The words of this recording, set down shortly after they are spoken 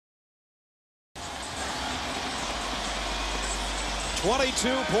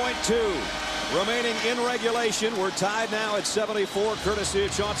22.2 remaining in regulation. We're tied now at 74, courtesy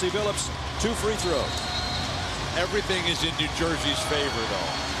of Chauncey Billups. 2 free throws. Everything is in New Jersey's favor,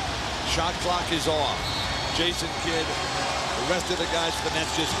 though. Shot clock is off. Jason Kidd, the rest of the guys for the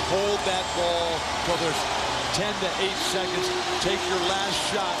Nets just hold that ball till there's 10 to 8 seconds. Take your last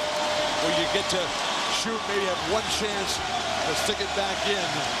shot where you get to shoot, maybe have one chance to stick it back in.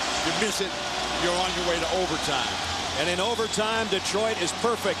 You miss it, you're on your way to overtime. And in overtime, Detroit is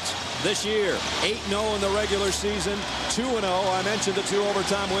perfect this year. 8-0 in the regular season, 2-0. I mentioned the 2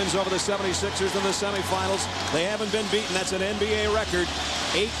 overtime wins over the 76ers in the semifinals. They haven't been beaten. That's an NBA record.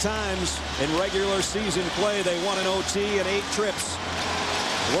 8 times in regular season play. They won an OT and 8 trips.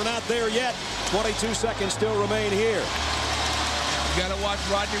 We're not there yet. 22 seconds still remain here. You got to watch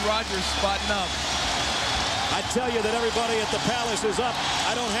Rodney Rogers spotting up. I tell you that everybody at the Palace is up.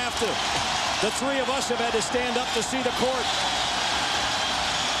 I don't have to. The 3 of us have had to stand up to see the court.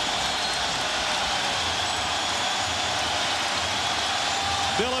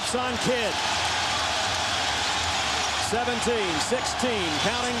 Billups on Kidd. 17, 16,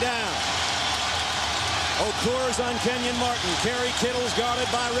 counting down. Okur's on Kenyon Martin. Kerry Kittle's guarded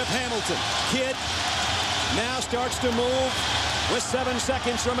by Rip Hamilton. Kidd now starts to move with 7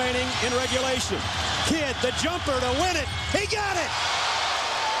 seconds remaining in regulation. Kidd, the jumper to win it. He got it!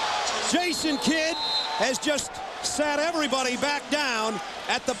 Jason Kidd has just sat everybody back down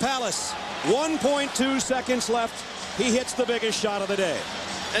at the Palace. 1.2 seconds left. He hits the biggest shot of the day.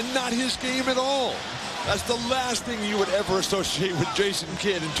 And not his game at all. That's the last thing you would ever associate with Jason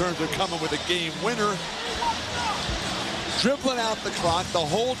Kidd in terms of coming with a game winner. Dribbling out the clock the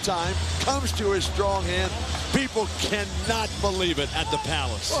whole time, comes to his strong hand. People cannot believe it at the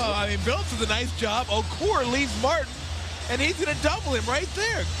Palace. Well, I mean, Billups does a nice job. Okur leaves Martin, and he's going to double him right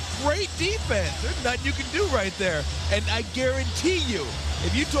there. Great defense. There's nothing you can do right there. And I guarantee you,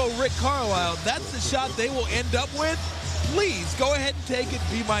 if you told Rick Carlisle that's the shot they will end up with, please go ahead and take it.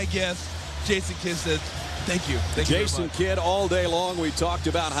 Be my guest. Jason Kidd says, thank you. Thank you Jason Kidd all day long. We talked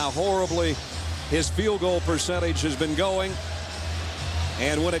about how horribly his field goal percentage has been going.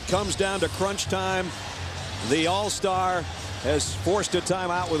 And when it comes down to crunch time, the All-Star has forced a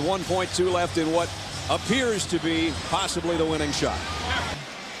timeout with 1.2 left in what appears to be possibly the winning shot.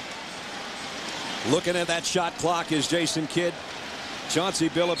 Looking at that shot clock is Jason Kidd. Chauncey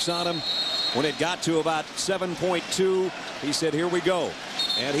Billups on him. When it got to about 7.2, he said, here we go.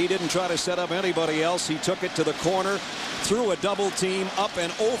 And he didn't try to set up anybody else. He took it to the corner, threw a double team up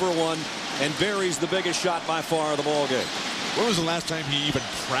and over one, and buries the biggest shot by far of the ball game. When was the last time he even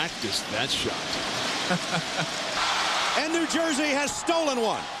practiced that shot? And New Jersey has stolen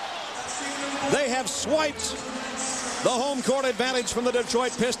one. They have swiped the home court advantage from the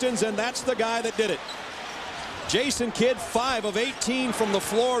Detroit Pistons, and that's the guy that did it. Jason Kidd, 5 of 18 from the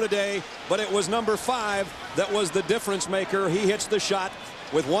floor today, but it was number 5 that was the difference maker. He hits the shot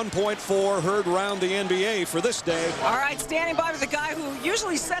with 1.4 heard around the NBA for this day. All right, standing by with the guy who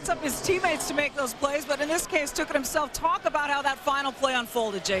usually sets up his teammates to make those plays, but in this case took it himself. Talk about how that final play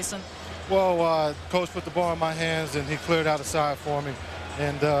unfolded, Jason. Well, Coach put the ball in my hands, and he cleared out the side for me.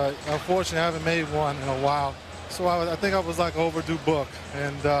 And unfortunately, I haven't made one in a while. So I think I was like an overdue book,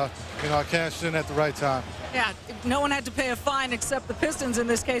 and you know, I cashed in at the right time. Yeah, no one had to pay a fine except the Pistons in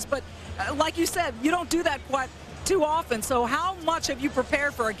this case. But like you said, you don't do that quite too often. So how much have you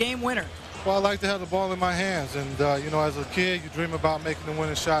prepared for a game winner? Well, I like to have the ball in my hands. And, you know, as a kid, you dream about making the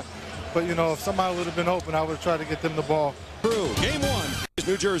winning shot. But, you know, if somebody would have been open, I would have tried to get them the ball. Game 1 is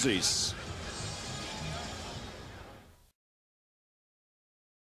New Jersey's.